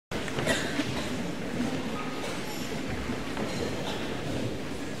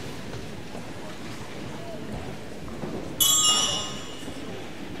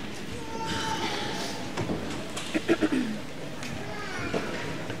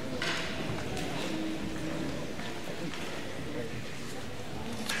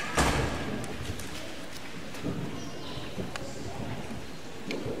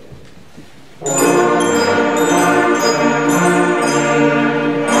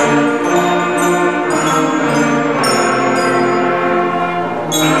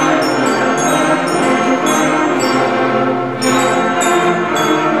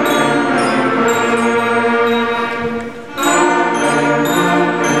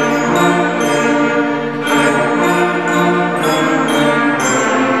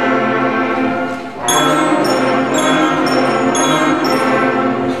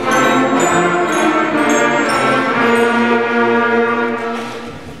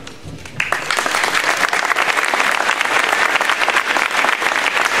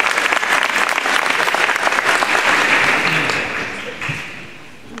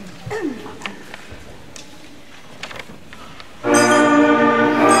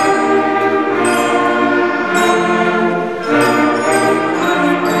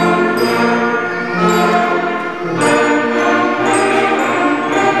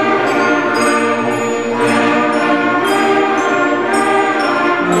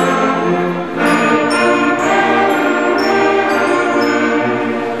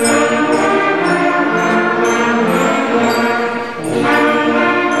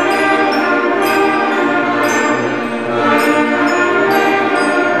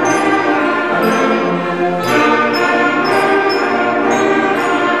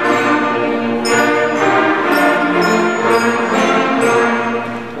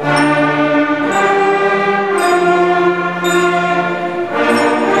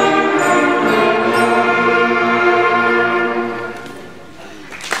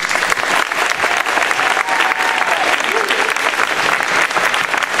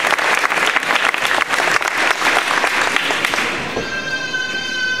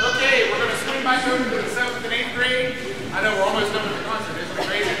back over to the 7th and 8th grade. I know we're almost done with the concert, isn't it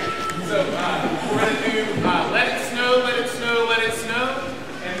crazy? So we're going to do Let It Snow, Let It Snow, Let It Snow.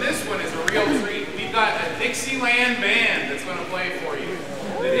 And this one is a real treat. We've got a Dixieland Band that's going to play for you.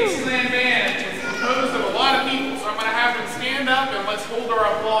 The Dixieland Band is composed of a lot of people, so I'm going to have them stand up and let's hold our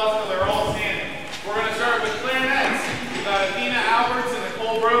applause until they're all standing. We're going to start with clarinets. We've got Athena Alberts and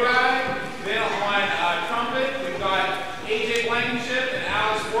Nicole Broguy. Then on trumpet, we've got AJ Blankenship and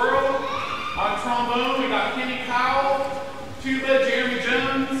Alice Worrell. On trombone, we've got Kenny Powell. Tuba, Jeremy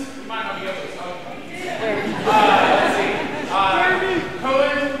Jones. We might not be able to talk about it. Let's see.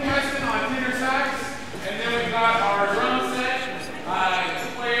 Cohen Preston on tenor sax. And then we've got our drum set.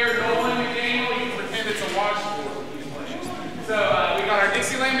 Player Nolan McDaniel. You can pretend it's a washboard he's playing. So we got our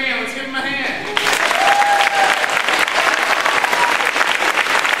Dixieland Band. Let's give them a hand.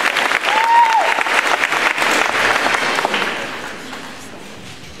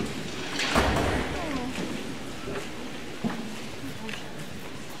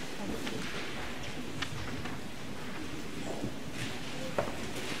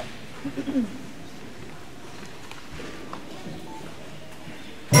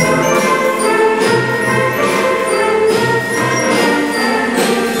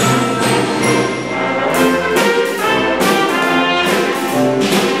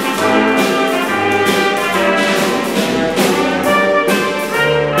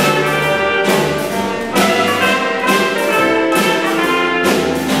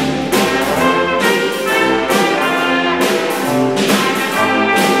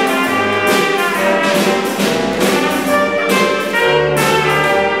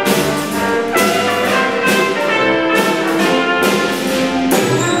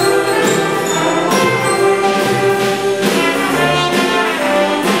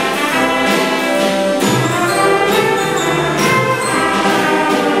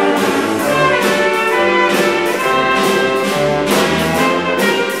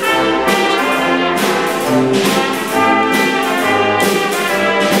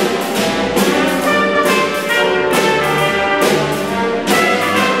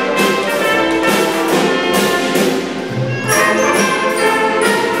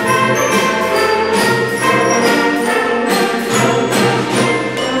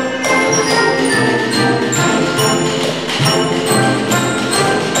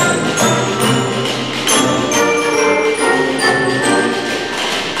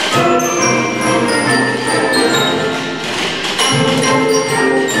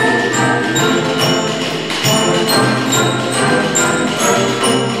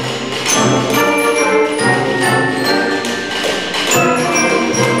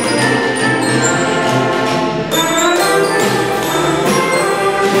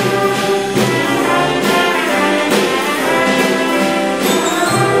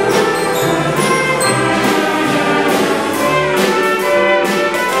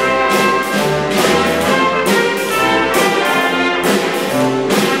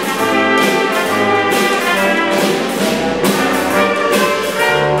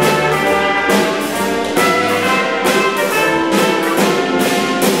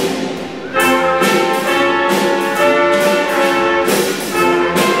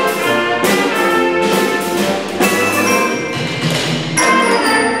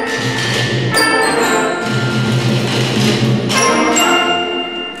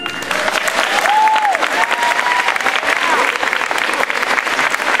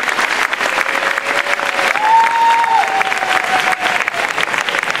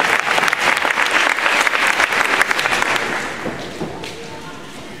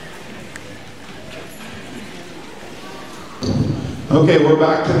 Okay, we're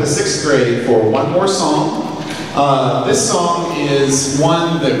back to the 6th grade for one more song. This song is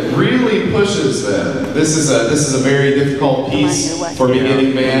one that really pushes them. This is a very difficult piece for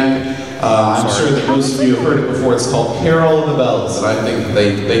beginning band. I'm sure that most of you have heard it before. It's called Carol of the Bells, and I think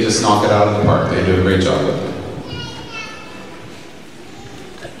they just knock it out of the park. They do a great job with it.